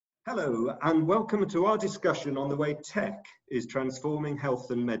Hello, and welcome to our discussion on the way tech is transforming health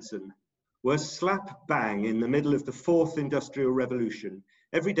and medicine. We're slap bang in the middle of the fourth industrial revolution.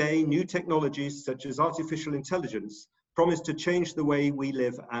 Every day, new technologies such as artificial intelligence promise to change the way we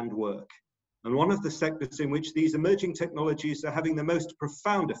live and work. And one of the sectors in which these emerging technologies are having the most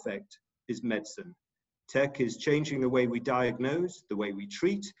profound effect is medicine. Tech is changing the way we diagnose, the way we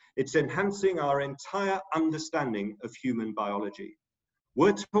treat. It's enhancing our entire understanding of human biology.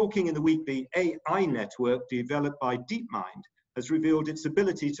 We're Talking in the week, the AI network developed by DeepMind has revealed its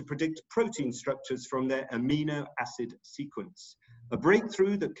ability to predict protein structures from their amino acid sequence, a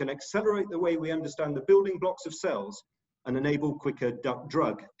breakthrough that can accelerate the way we understand the building blocks of cells and enable quicker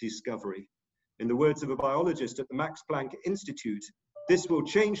drug discovery. In the words of a biologist at the Max Planck Institute, this will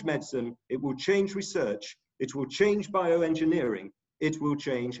change medicine, it will change research, it will change bioengineering, it will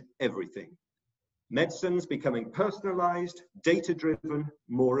change everything. Medicine's becoming personalized, data-driven,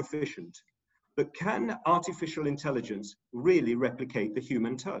 more efficient. But can artificial intelligence really replicate the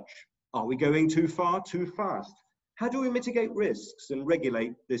human touch? Are we going too far, too fast? How do we mitigate risks and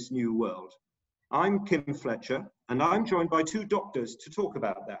regulate this new world? I'm Kim Fletcher, and I'm joined by two doctors to talk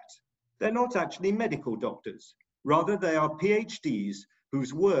about that. They're not actually medical doctors. Rather, they are PhDs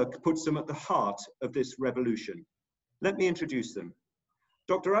whose work puts them at the heart of this revolution. Let me introduce them.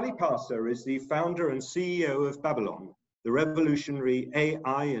 Dr. Ali Parsa is the founder and CEO of Babylon, the revolutionary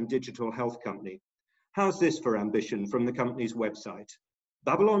AI and digital health company. How's this for ambition from the company's website?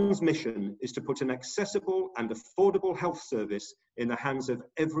 Babylon's mission is to put an accessible and affordable health service in the hands of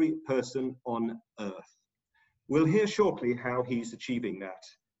every person on Earth. We'll hear shortly how he's achieving that.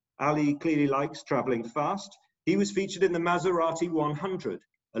 Ali clearly likes traveling fast. He was featured in the Maserati 100,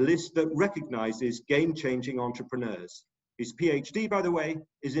 a list that recognizes game-changing entrepreneurs. His PhD, by the way,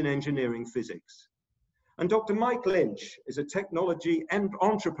 is in engineering physics. And Dr. Mike Lynch is a technology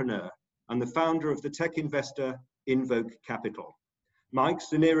entrepreneur and the founder of the tech investor Invoke Capital. Mike's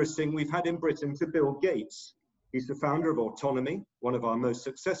the nearest thing we've had in Britain to Bill Gates. He's the founder of Autonomy, one of our most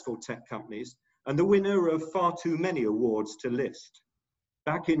successful tech companies, and the winner of far too many awards to list.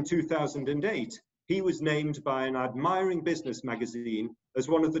 Back in 2008, he was named by an admiring business magazine as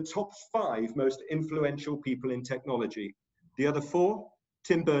one of the top 5 most influential people in technology. The other 4,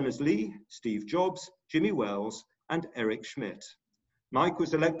 Tim Berners-Lee, Steve Jobs, Jimmy Wales, and Eric Schmidt. Mike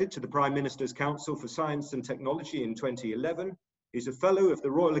was elected to the Prime Minister's Council for Science and Technology in 2011. He's a Fellow of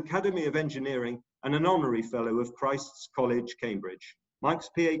the Royal Academy of Engineering and an Honorary Fellow of Christ's College, Cambridge. Mike's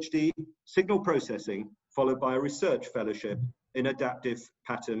PhD, Signal Processing, followed by a Research Fellowship in Adaptive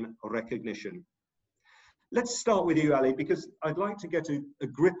Pattern Recognition. Let's start with you, Ali, because I'd like to get a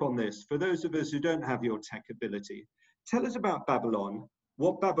grip on this for those of us who don't have your tech ability. Tell us about Babylon,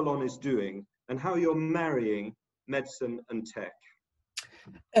 what Babylon is doing, and how you're marrying medicine and tech.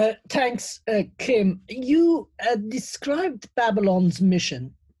 Thanks, Kim. You described Babylon's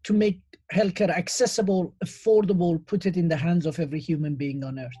mission to make healthcare accessible, affordable, put it in the hands of every human being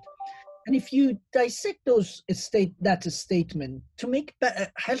on Earth. And if you dissect that statement, to make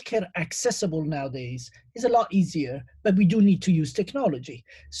healthcare accessible nowadays is a lot easier, but we do need to use technology.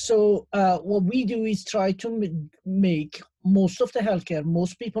 So what we do is try to make most of the healthcare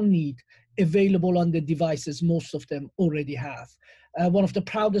most people need available on the devices most of them already have. One of the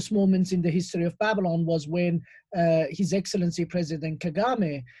proudest moments in the history of Babylon was when His Excellency President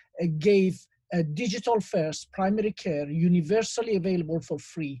Kagame gave a digital-first primary care universally available for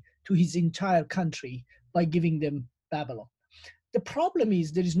free to his entire country by giving them Babylon. The problem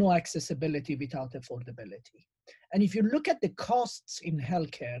is there is no accessibility without affordability. And if you look at the costs in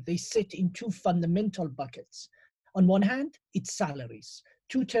healthcare, they sit in 2 fundamental buckets. On one hand, it's salaries.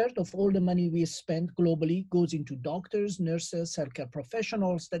 2/3 of all the money we spend globally goes into doctors, nurses, healthcare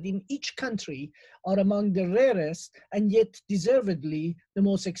professionals that in each country are among the rarest and yet deservedly the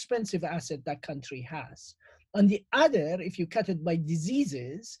most expensive asset that country has. On the other, if you cut it by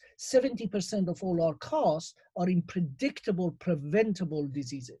diseases, 70% of all our costs are in predictable, preventable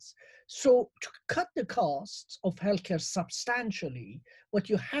diseases. So to cut the costs of healthcare substantially, what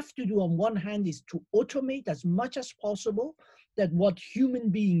you have to do on one hand is to automate as much as possible that what human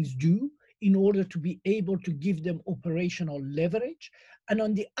beings do in order to be able to give them operational leverage. And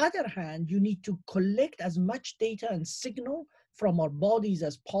on the other hand, you need to collect as much data and signal from our bodies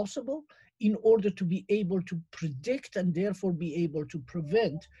as possible in order to be able to predict and therefore be able to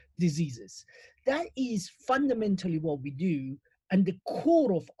prevent diseases. That is fundamentally what we do. And the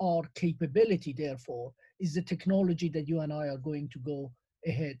core of our capability, therefore, is the technology that you and I are going to go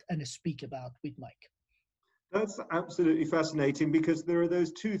ahead and speak about with Mike. That's absolutely fascinating because there are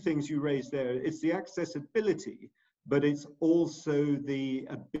those 2 things you raised there. It's the accessibility, but it's also the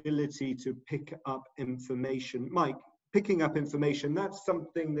ability to pick up information. Mike, picking up information, that's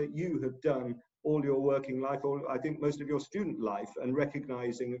something that you have done all your working life, or I think most of your student life, and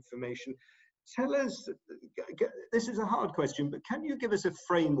recognizing information. Tell us, this is a hard question, but can you give us a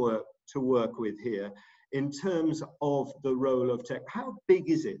framework to work with here in terms of the role of tech? How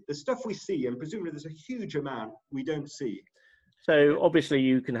big is it? The stuff we see, and presumably there's a huge amount we don't see. So obviously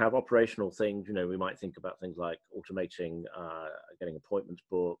you can have operational things, you know, we might think about things like automating, getting appointments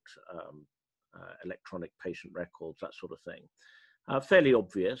booked, electronic patient records, that sort of thing. Fairly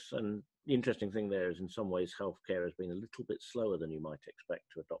obvious, and the interesting thing there is in some ways healthcare has been a little bit slower than you might expect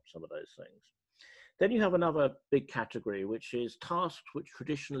to adopt some of those things. Then you have another big category, which is tasks which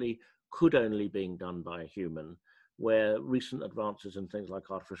traditionally could only be done by a human, where recent advances in things like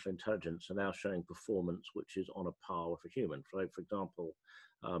artificial intelligence are now showing performance which is on a par with a human. So, for example,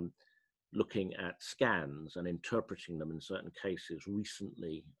 looking at scans and interpreting them in certain cases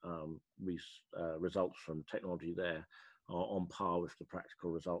recently, results from technology there are on par with the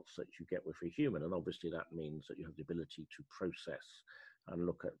practical results that you get with a human. And obviously that means that you have the ability to process and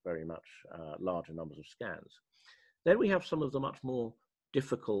look at very much larger numbers of scans. Then we have some of the much more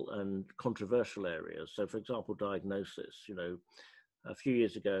difficult and controversial areas. So for example, diagnosis, you know, a few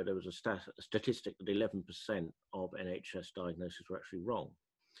years ago, there was a statistic that 11% of NHS diagnoses were actually wrong.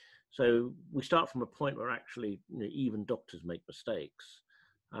 So we start from a point where actually, you know, even doctors make mistakes.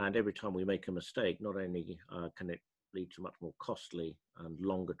 And every time we make a mistake, not only can it lead to much more costly and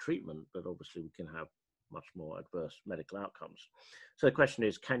longer treatment, but obviously we can have much more adverse medical outcomes. So the question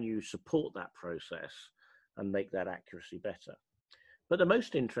is, can you support that process and make that accuracy better? But the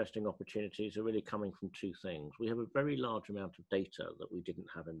most interesting opportunities are really coming from two things. We have a very large amount of data that we didn't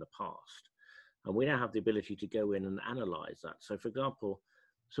have in the past. And we now have the ability to go in and analyze that. So for example,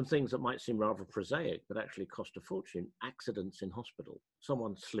 some things that might seem rather prosaic, but actually cost a fortune: accidents in hospital,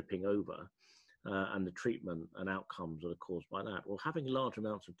 someone slipping over, and the treatment and outcomes that are caused by that. Well, having large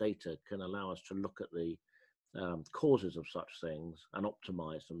amounts of data can allow us to look at the causes of such things and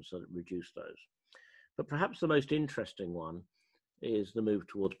optimize them so that reduce those. But perhaps the most interesting one is the move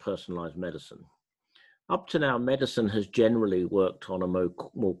towards personalized medicine. Up to now, medicine has generally worked on a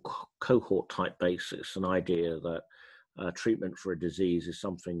more cohort type basis, an idea that treatment for a disease is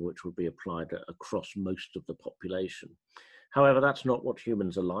something which would be applied across most of the population. However, that's not what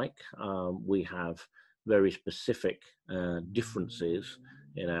humans are like. We have very specific differences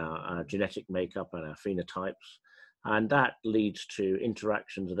in our genetic makeup and our phenotypes, and that leads to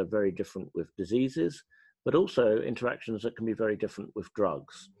interactions that are very different with diseases, but also interactions that can be very different with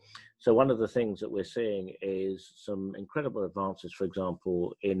drugs. So one of the things that we're seeing is some incredible advances, for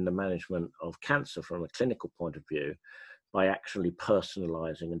example, in the management of cancer from a clinical point of view, by actually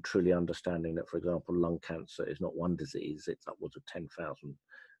personalizing and truly understanding that, for example, lung cancer is not one disease, it's upwards of 10,000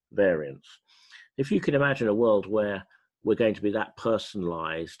 variants. If you can imagine a world where we're going to be that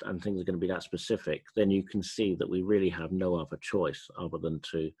personalized and things are going to be that specific, then you can see that we really have no other choice other than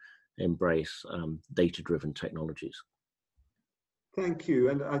to embrace data-driven technologies. Thank you.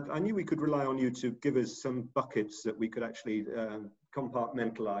 And I knew we could rely on you to give us some buckets that we could actually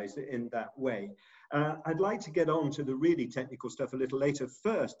compartmentalize in that way. I'd like to get on to the really technical stuff a little later.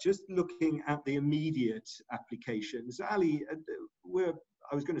 First, just looking at the immediate applications. Ali,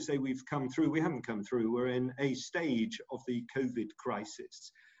 I was going to say we've come through. We haven't come through. We're in a stage of the COVID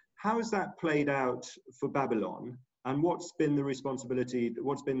crisis. How has that played out for Babylon? And what's been the responsibility,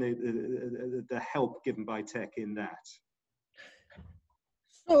 what's been the help given by tech in that?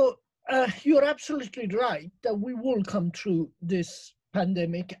 So you're absolutely right that we will come through this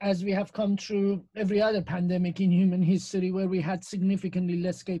pandemic as we have come through every other pandemic in human history where we had significantly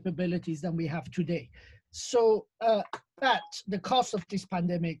less capabilities than we have today. So but the cost of this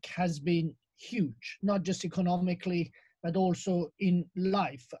pandemic has been huge, not just economically, but also in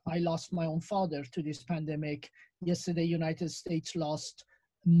life. I lost my own father to this pandemic. Yesterday, United States lost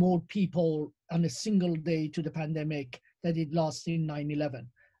more people on a single day to the pandemic than it lost in 9/11.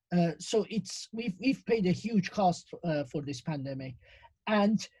 So we've paid a huge cost for this pandemic,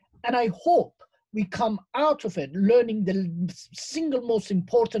 and I hope we come out of it learning the single most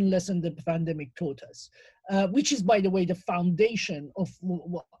important lesson the pandemic taught us, which is, by the way, the foundation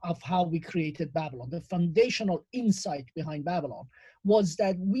of how we created Babylon. The foundational insight behind Babylon was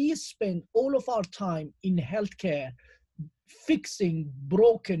that we spend all of our time in healthcare fixing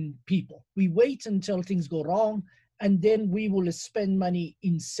broken people. We wait until things go wrong, and then we will spend money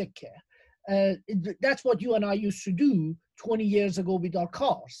in sick care. That's what you and I used to do 20 years ago with our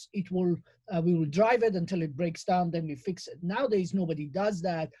cars. We will drive it until it breaks down, then we fix it. Nowadays, nobody does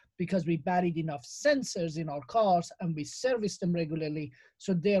that because we buried enough sensors in our cars and we service them regularly.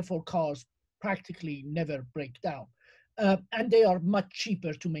 So therefore, cars practically never break down. And they are much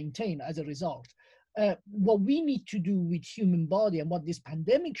cheaper to maintain as a result. What we need to do with human body and what this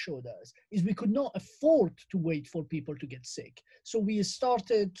pandemic showed us is we could not afford to wait for people to get sick. So we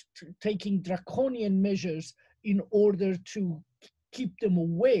started taking draconian measures in order to keep them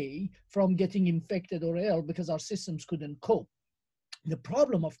away from getting infected or ill because our systems couldn't cope. The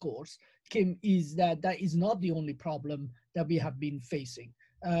problem, of course, Kim, is that that is not the only problem that we have been facing.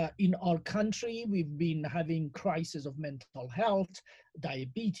 In our country, we've been having crises of mental health,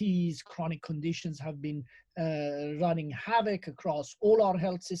 diabetes, chronic conditions have been running havoc across all our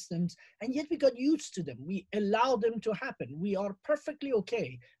health systems, and yet we got used to them. We allow them to happen. We are perfectly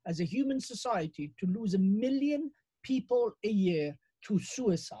okay as a human society to lose 1 million people a year to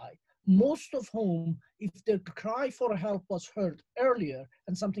suicide, most of whom, if their cry for help was heard earlier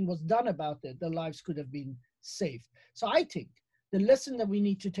and something was done about it, their lives could have been saved. So I think the lesson that we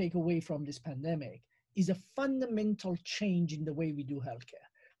need to take away from this pandemic is a fundamental change in the way we do healthcare,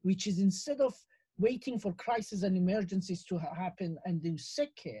 which is instead of waiting for crises and emergencies to happen and do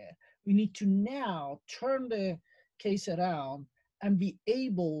sick care, we need to now turn the case around and be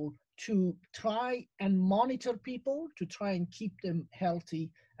able to try and monitor people, to try and keep them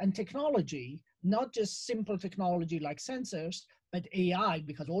healthy. And technology, not just simple technology like sensors, but AI,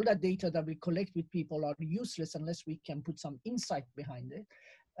 because all that data that we collect with people are useless unless we can put some insight behind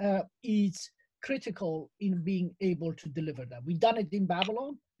it, is critical in being able to deliver that. We've done it in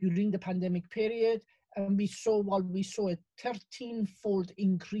Babylon during the pandemic period, and while we saw a 13-fold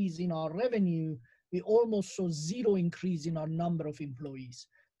increase in our revenue, we almost saw zero increase in our number of employees,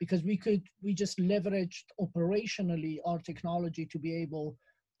 because we just leveraged operationally our technology to be able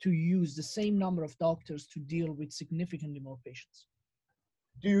to use the same number of doctors to deal with significantly more patients.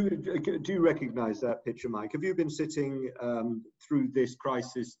 Do you recognize that picture, Mike? Have you been sitting through this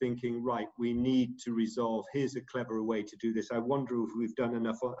crisis thinking, right, we need to resolve, here's a cleverer way to do this. I wonder if we've done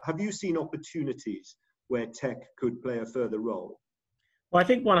enough. Have you seen opportunities where tech could play a further role? Well, I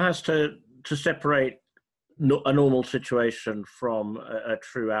think one has to separate a normal situation from a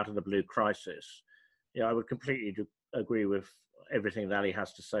true out of the blue crisis. Yeah, I would completely agree with everything that Ali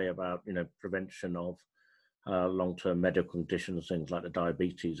has to say about, prevention of long-term medical conditions, things like the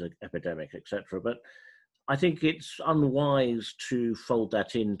diabetes epidemic, etc. But I think it's unwise to fold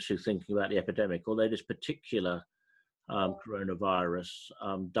that into thinking about the epidemic, although this particular coronavirus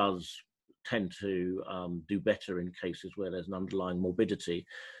does tend to do better in cases where there's an underlying morbidity.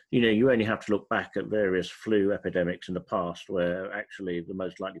 You only have to look back at various flu epidemics in the past where actually the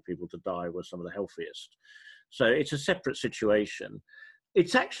most likely people to die were some of the healthiest. So it's a separate situation.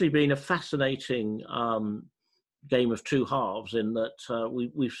 It's actually been a fascinating game of two halves in that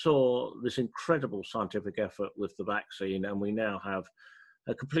we saw this incredible scientific effort with the vaccine, and we now have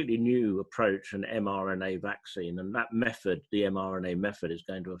a completely new approach, an mRNA vaccine. And that method, the mRNA method, is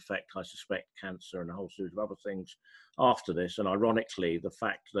going to affect, I suspect, cancer and a whole series of other things after this. And ironically, the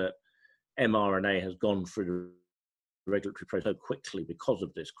fact that mRNA has gone through the regulatory process so quickly because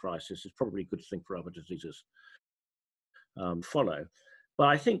of this crisis is probably a good thing for other diseases follow. But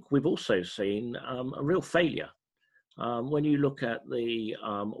I think we've also seen a real failure. When you look at the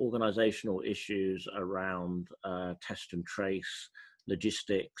organizational issues around test and trace,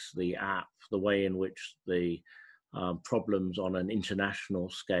 logistics, the app, the way in which the problems on an international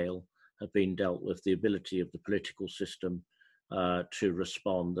scale have been dealt with, the ability of the political system to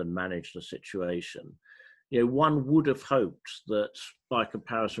respond and manage the situation. One would have hoped that by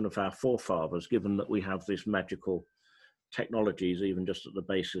comparison of our forefathers, given that we have this magical technologies, even just at the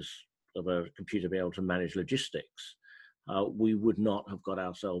basis of a computer be able to manage logistics, we would not have got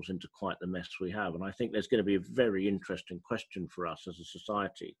ourselves into quite the mess we have. And I think there's going to be a very interesting question for us as a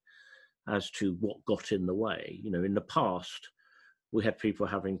society as to what got in the way. In the past, we had people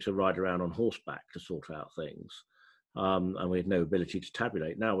having to ride around on horseback to sort out things, and we had no ability to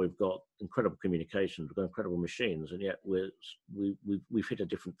tabulate. Now we've got incredible communications, we've got incredible machines, and yet we've hit a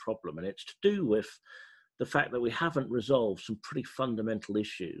different problem. And it's to do with the fact that we haven't resolved some pretty fundamental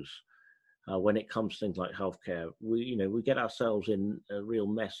issues when it comes to things like healthcare. We get ourselves in a real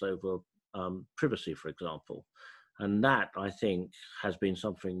mess over privacy, for example. And that, I think, has been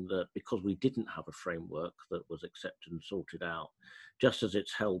something that, because we didn't have a framework that was accepted and sorted out, just as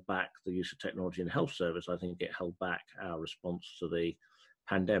it's held back the use of technology in the health service, I think it held back our response to the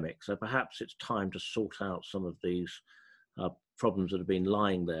pandemic. So perhaps it's time to sort out some of these problems that have been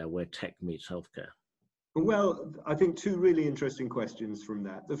lying there where tech meets healthcare? Well, I think two really interesting questions from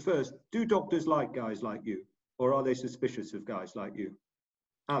that. The first, do doctors like guys like you, or are they suspicious of guys like you?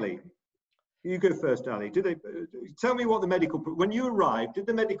 Ali, you go first, Ali. Did they tell me what the medical, when you arrived, did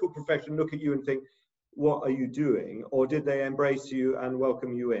the medical profession look at you and think, what are you doing? Or did they embrace you and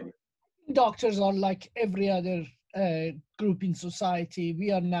welcome you in? Doctors are like every other group in society.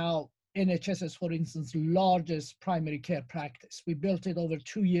 We are now NHS's, for instance, largest primary care practice. We built it over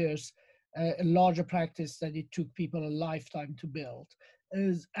 2 years, a larger practice that it took people a lifetime to build.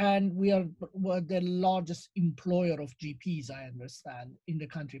 And we're the largest employer of GPs, I understand, in the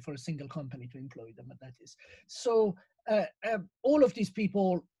country, for a single company to employ them, that is. So all of these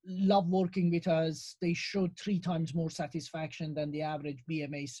people love working with us. They show 3 times more satisfaction than the average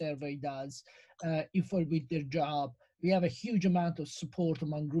BMA survey does with their job. We have a huge amount of support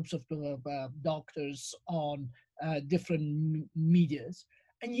among groups of doctors on different medias.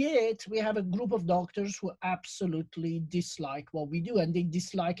 And yet we have a group of doctors who absolutely dislike what we do, and they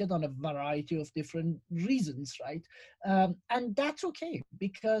dislike it on a variety of different reasons, right? And that's okay,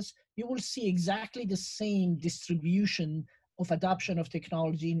 because you will see exactly the same distribution of adoption of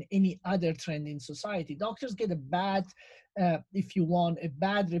technology in any other trend in society. Doctors get a bad, if you want, a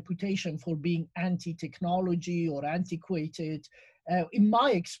bad reputation for being anti-technology or antiquated. In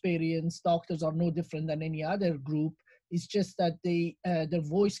my experience, doctors are no different than any other group. It's just that their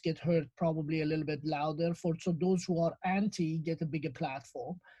voice get heard probably a little bit louder. So those who are anti get a bigger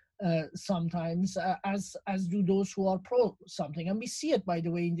platform sometimes, as do those who are pro something. And we see it, by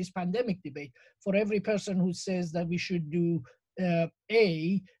the way, in this pandemic debate. For every person who says that we should do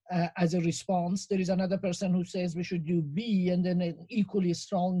A as a response, there is another person who says we should do B, and then an equally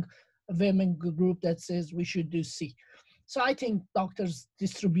strong women group that says we should do C. So I think doctors'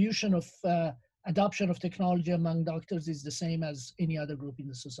 distribution of adoption of technology among doctors is the same as any other group in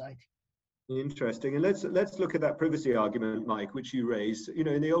the society. Interesting. And let's look at that privacy argument, Mike, which you raised. You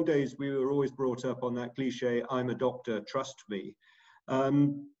know, in the old days, we were always brought up on that cliche, I'm a doctor, trust me.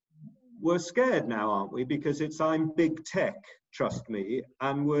 We're scared now, aren't we? Because it's I'm big tech, trust me.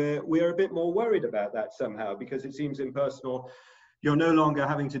 And we're a bit more worried about that somehow, because it seems impersonal. You're no longer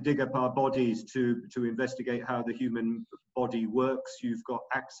having to dig up our bodies to investigate how the human body works. You've got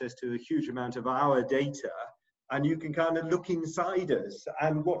access to a huge amount of our data, and you can kind of look inside us.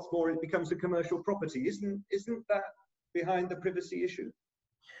 And what's more, it becomes a commercial property. Isn't that behind the privacy issue?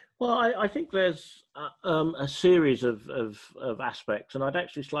 Well, I think there's a series of aspects, and I'd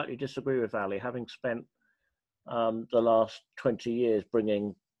actually slightly disagree with Ali, having spent the last 20 years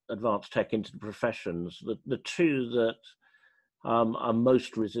bringing advanced tech into the professions. The two that are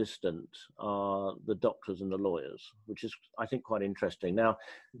most resistant are the doctors and the lawyers, which is, I think, quite interesting. Now,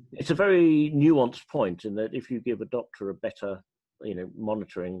 it's a very nuanced point in that if you give a doctor a better,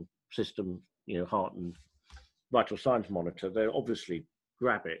 monitoring system, heart and vital signs monitor, they'll obviously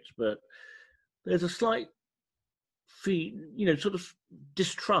grab it. But there's a slight sort of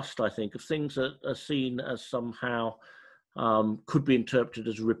distrust, I think, of things that are seen as somehow could be interpreted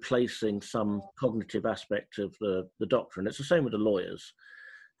as replacing some cognitive aspect of the doctor. And it's the same with the lawyers.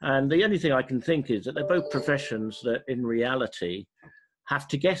 And the only thing I can think is that they're both professions that in reality have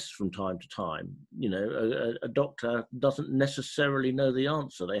to guess from time to time. A doctor doesn't necessarily know the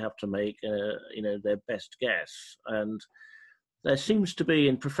answer. They have to make, their best guess. And there seems to be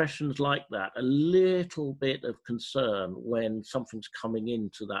in professions like that a little bit of concern when something's coming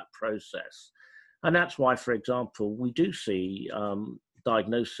into that process. And that's why, for example, we do see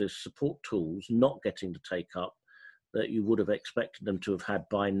diagnosis support tools not getting the take up that you would have expected them to have had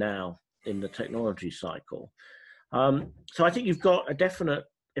by now in the technology cycle. So I think you've got a definite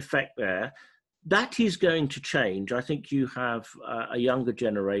effect there. That is going to change. I think you have a younger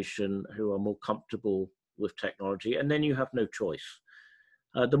generation who are more comfortable with technology, and then you have no choice.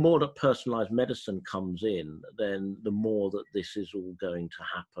 The more that personalized medicine comes in, then the more that this is all going to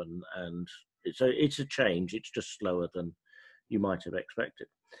happen. And it's a change. It's just slower than you might have expected.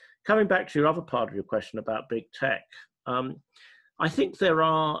 Coming back to your other part of your question about big tech, I think there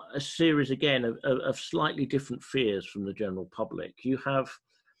are a series, again, of slightly different fears from the general public. You have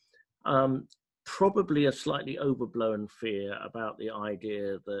probably a slightly overblown fear about the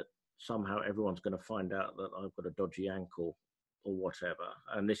idea that somehow everyone's going to find out that I've got a dodgy ankle or whatever.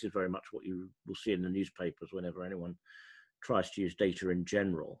 And this is very much what you will see in the newspapers whenever anyone tries to use data in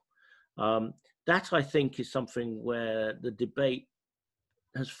general. That, I think, is something where the debate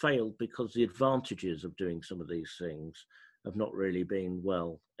has failed because the advantages of doing some of these things have not really been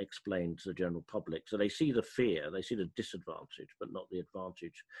well explained to the general public. So they see the fear, they see the disadvantage, but not the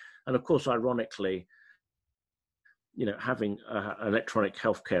advantage. And of course, ironically, having an electronic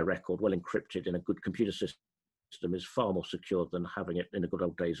healthcare record well encrypted in a good computer system is far more secure than having it in the good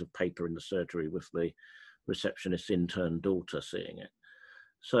old days of paper in the surgery with the receptionist's intern daughter seeing it.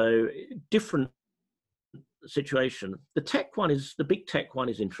 So different situation. The big tech one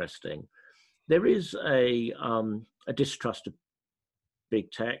is interesting. There is a distrust of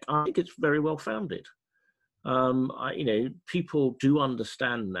big tech. I think it's very well founded. People do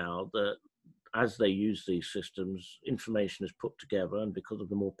understand now that as they use these systems, information is put together, and because of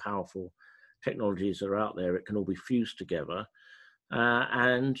the more powerful technologies that are out there, it can all be fused together.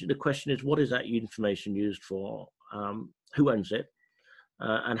 And the question is, what is that information used for? Who owns it?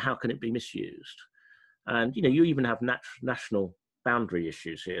 And how can it be misused? And, you even have national boundary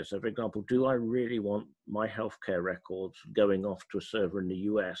issues here. So, for example, do I really want my healthcare records going off to a server in the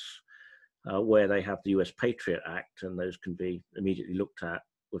US where they have the US Patriot Act, and those can be immediately looked at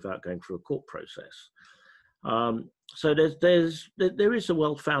without going through a court process? So there is a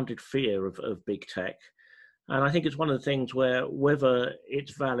well-founded fear of big tech. And I think it's one of the things where, whether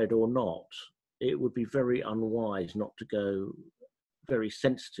it's valid or not, it would be very unwise not to go very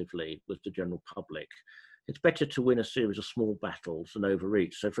sensitively with the general public. It's better to win a series of small battles than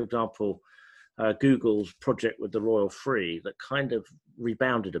overreach. So, for example, Google's project with the Royal Free that kind of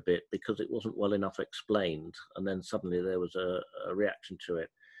rebounded a bit because it wasn't well enough explained, and then suddenly there was a reaction to it.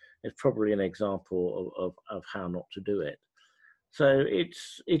 It's probably an example of how not to do it. So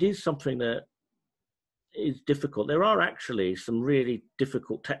it is something that is difficult. There are actually some really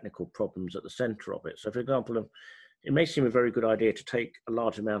difficult technical problems at the center of it. So, for example, it may seem a very good idea to take a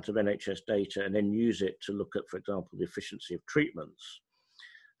large amount of NHS data and then use it to look at, for example, the efficiency of treatments.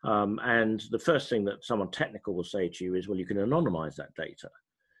 And the first thing that someone technical will say to you is, well, you can anonymize that data.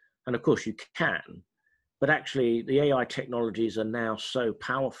 And of course you can, but actually the AI technologies are now so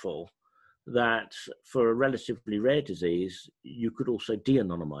powerful that for a relatively rare disease, you could also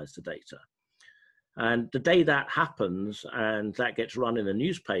de-anonymize the data. And the day that happens and that gets run in a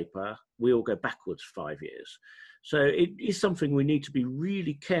newspaper, we all go backwards 5 years. So it is something we need to be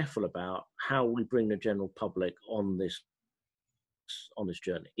really careful about, how we bring the general public on this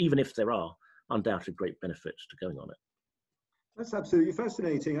journey, even if there are undoubted great benefits to going on it. That's absolutely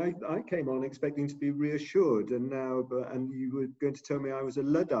fascinating. I came on expecting to be reassured, and you were going to tell me I was a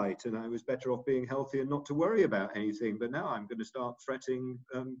Luddite and I was better off being healthy and not to worry about anything. But now I'm going to start fretting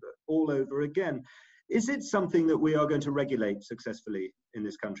all over again. Is it something that we are going to regulate successfully in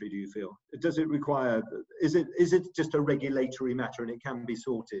this country, do you feel? Does it require, is it just a regulatory matter and it can be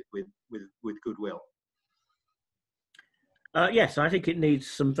sorted with goodwill? Yes, I think it needs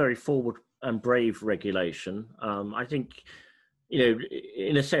some very forward and brave regulation. I think,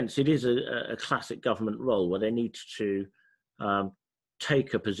 in a sense, it is a classic government role where they need to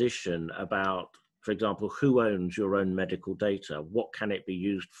take a position about, for example, who owns your own medical data? What can it be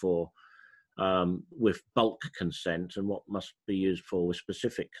used for with bulk consent, and what must be used for with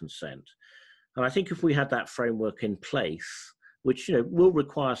specific consent? And I think if we had that framework in place, which will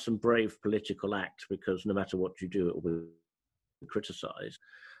require some brave political act, because no matter what you do, it will be criticised,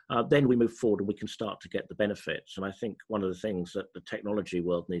 then we move forward and we can start to get the benefits. And I think one of the things that the technology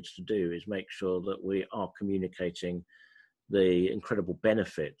world needs to do is make sure that we are communicating the incredible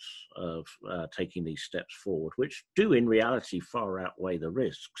benefits of taking these steps forward, which do in reality far outweigh the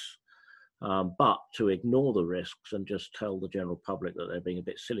risks. But to ignore the risks and just tell the general public that they're being a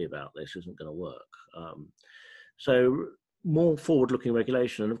bit silly about this isn't going to work. So more forward-looking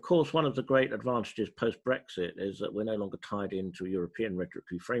regulation. And of course, one of the great advantages post-Brexit is that we're no longer tied into a European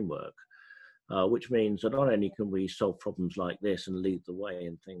regulatory framework, which means that not only can we solve problems like this and lead the way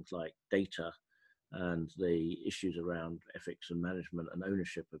in things like data and the issues around ethics and management and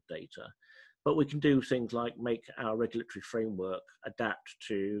ownership of data, but we can do things like make our regulatory framework adapt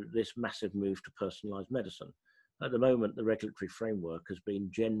to this massive move to personalized medicine. At the moment, the regulatory framework has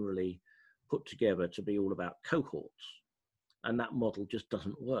been generally put together to be all about cohorts. And that model just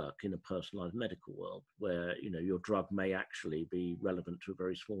doesn't work in a personalized medical world where, your drug may actually be relevant to a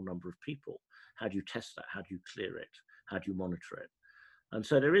very small number of people. How do you test that? How do you clear it? How do you monitor it? And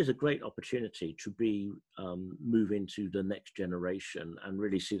so there is a great opportunity to move into the next generation and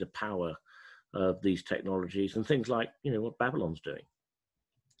really see the power of these technologies and things like, what Babylon's doing.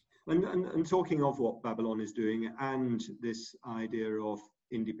 And talking of what Babylon is doing and this idea of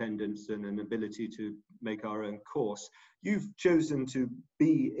independence and an ability to make our own course, you've chosen to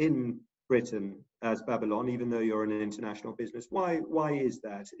be in Britain as Babylon, even though you're an international business. Why is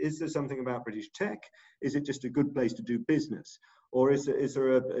that? Is there something about British tech? Is it just a good place to do business? Or is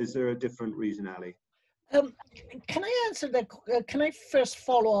there a different reason, Ali? Um, can I answer that? Can I first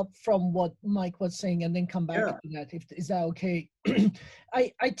follow up from what Mike was saying and then come back Yeah. to that? Is that okay?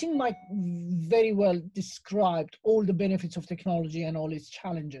 I think Mike very well described all the benefits of technology and all its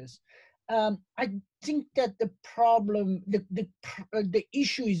challenges. I think that the problem, the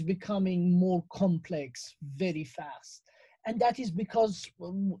issue is becoming more complex very fast. And that is because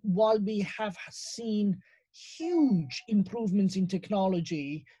while we have seen huge improvements in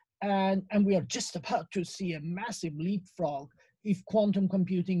technology, and we are just about to see a massive leapfrog if quantum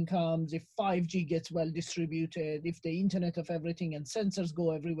computing comes, if 5G gets well distributed, if the Internet of Everything and sensors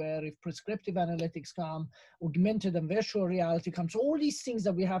go everywhere, if prescriptive analytics come, augmented and virtual reality comes, all these things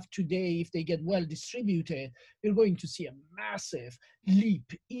that we have today, if they get well distributed, we're going to see a massive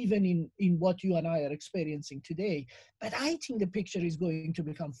leap, even in what you and I are experiencing today. But I think the picture is going to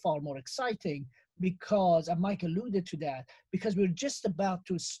become far more exciting because, and Mike alluded to that, because we're just about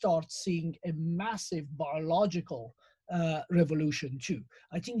to start seeing a massive biological revolution too.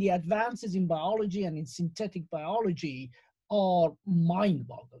 I think the advances in biology and in synthetic biology are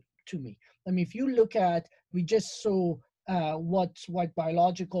mind-boggling to me. I mean, if you look at, we just saw what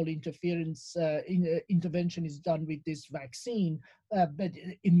biological interference intervention is done with this vaccine, but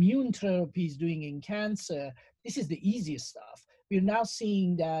immune therapy is doing in cancer. This is the easiest stuff. We're now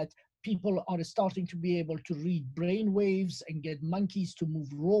seeing that people are starting to be able to read brain waves and get monkeys to move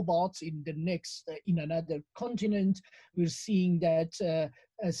robots in the next in another continent. We're seeing that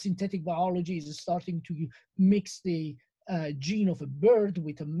synthetic biology is starting to mix the gene of a bird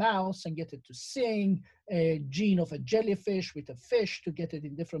with a mouse and get it to sing, a gene of a jellyfish with a fish to get it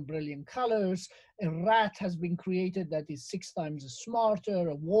in different brilliant colors. A rat has been created that is 6 times smarter,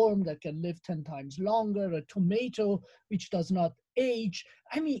 a worm that can live 10 times longer, a tomato which does not age.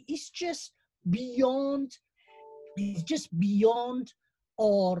 I mean, it's just beyond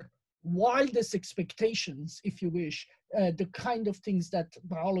our wildest expectations, if you wish, the kind of things that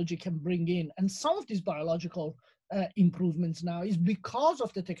biology can bring in. And some of these biological improvements now is because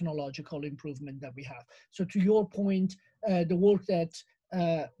of the technological improvement that we have. So to your point, the work that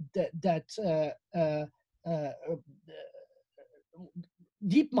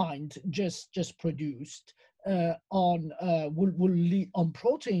DeepMind just produced on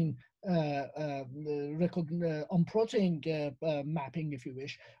protein on protein mapping, if you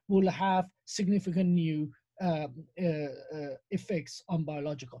wish, will have significant new effects on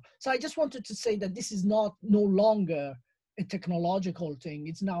biological. So I just wanted to say that this is no longer a technological thing.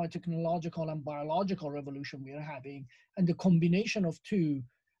 It's now a technological and biological revolution we are having, and the combination of two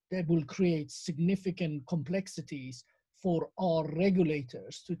that will create significant complexities for our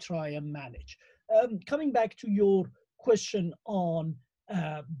regulators to try and manage. Coming back to your question on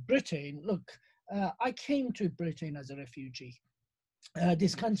Britain, look, I came to Britain as a refugee.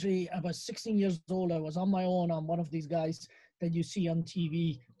 This country, I was 16 years old. I was on my own. I'm one of these guys that you see on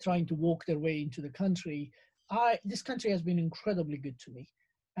TV trying to walk their way into the country. This country has been incredibly good to me,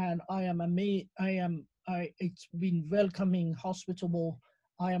 and I am amazed. It's been welcoming, hospitable.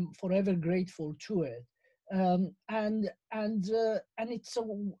 I am forever grateful to it. And it's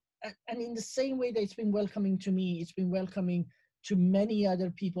and in the same way that it's been welcoming to me, it's been welcoming to many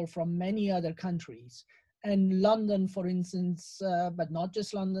other people from many other countries. And London, for instance, but not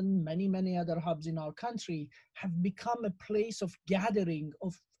just London, many other hubs in our country have become a place of gathering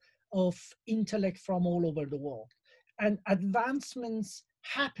of intellect from all over the world. And advancements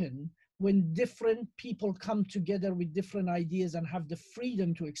happen when different people come together with different ideas and have the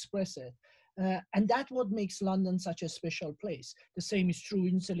freedom to express it. And that's what makes London such a special place. The same is true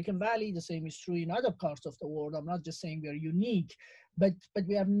in Silicon Valley. The same is true in other parts of the world. I'm not just saying we're unique, but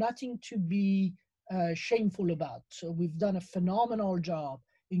we have nothing to be shameful about. So we've done a phenomenal job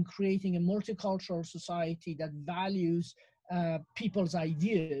in creating a multicultural society that values people's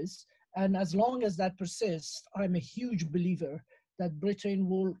ideas. And as long as that persists, I'm a huge believer that Britain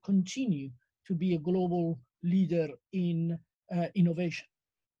will continue to be a global leader in innovation.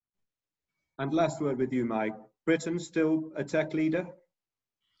 And last word with you, Mike. Britain still a tech leader?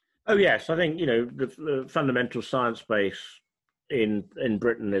 Oh yes, I think the fundamental science base in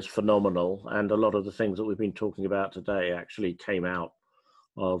Britain is phenomenal, and a lot of the things that we've been talking about today actually came out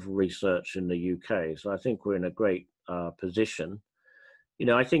of research in the UK. So I think we're in a great position.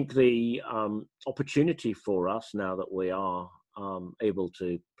 I think the opportunity for us now that we are able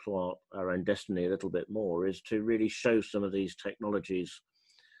to plot our own destiny a little bit more is to really show some of these technologies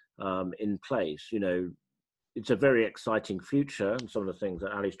in place. It's a very exciting future, and some of the things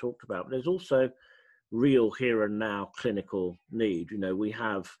that Ali's talked about, but there's also real here and now clinical need. We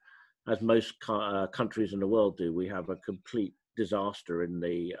have, as most countries in the world do, we have a complete disaster in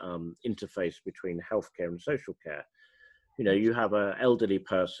the interface between healthcare and social care. You know, you have an elderly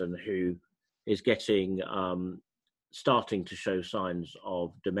person who is getting starting to show signs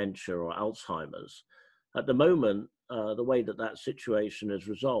of dementia or Alzheimer's. At the moment, the way that that situation is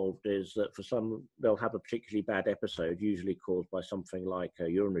resolved is that for some, they'll have a particularly bad episode, usually caused by something like a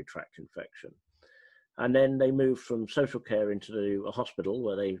urinary tract infection. And then they move from social care into a hospital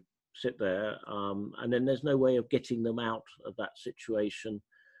where they sit there, and then there's no way of getting them out of that situation.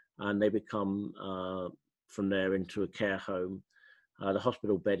 And they become, from there, into a care home. The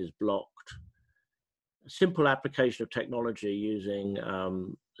hospital bed is blocked. A simple application of technology using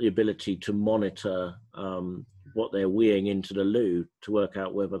the ability to monitor what they're weeing into the loo to work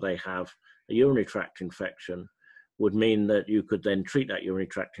out whether they have a urinary tract infection would mean that you could then treat that urinary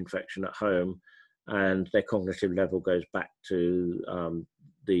tract infection at home, and their cognitive level goes back to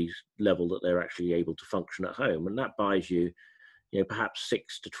the level that they're actually able to function at home. And that buys you, perhaps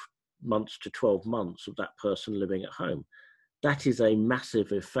 6 months to 12 months of that person living at home. That is a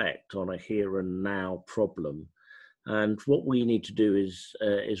massive effect on a here and now problem. And what we need to do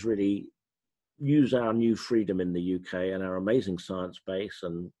is really use our new freedom in the UK and our amazing science base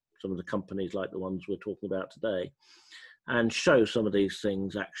and some of the companies like the ones we're talking about today, and show some of these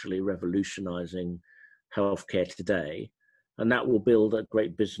things actually revolutionizing healthcare today. And that will build a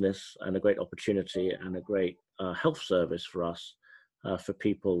great business and a great opportunity and a great health service for us, for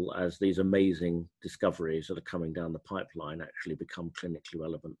people, as these amazing discoveries that are coming down the pipeline actually become clinically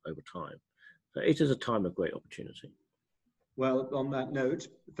relevant over time. So it is a time of great opportunity. Well, on that note,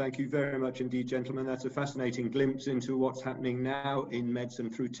 thank you very much indeed, gentlemen. That's a fascinating glimpse into what's happening now in medicine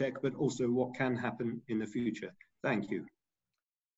through tech, but also what can happen in the future. Thank you.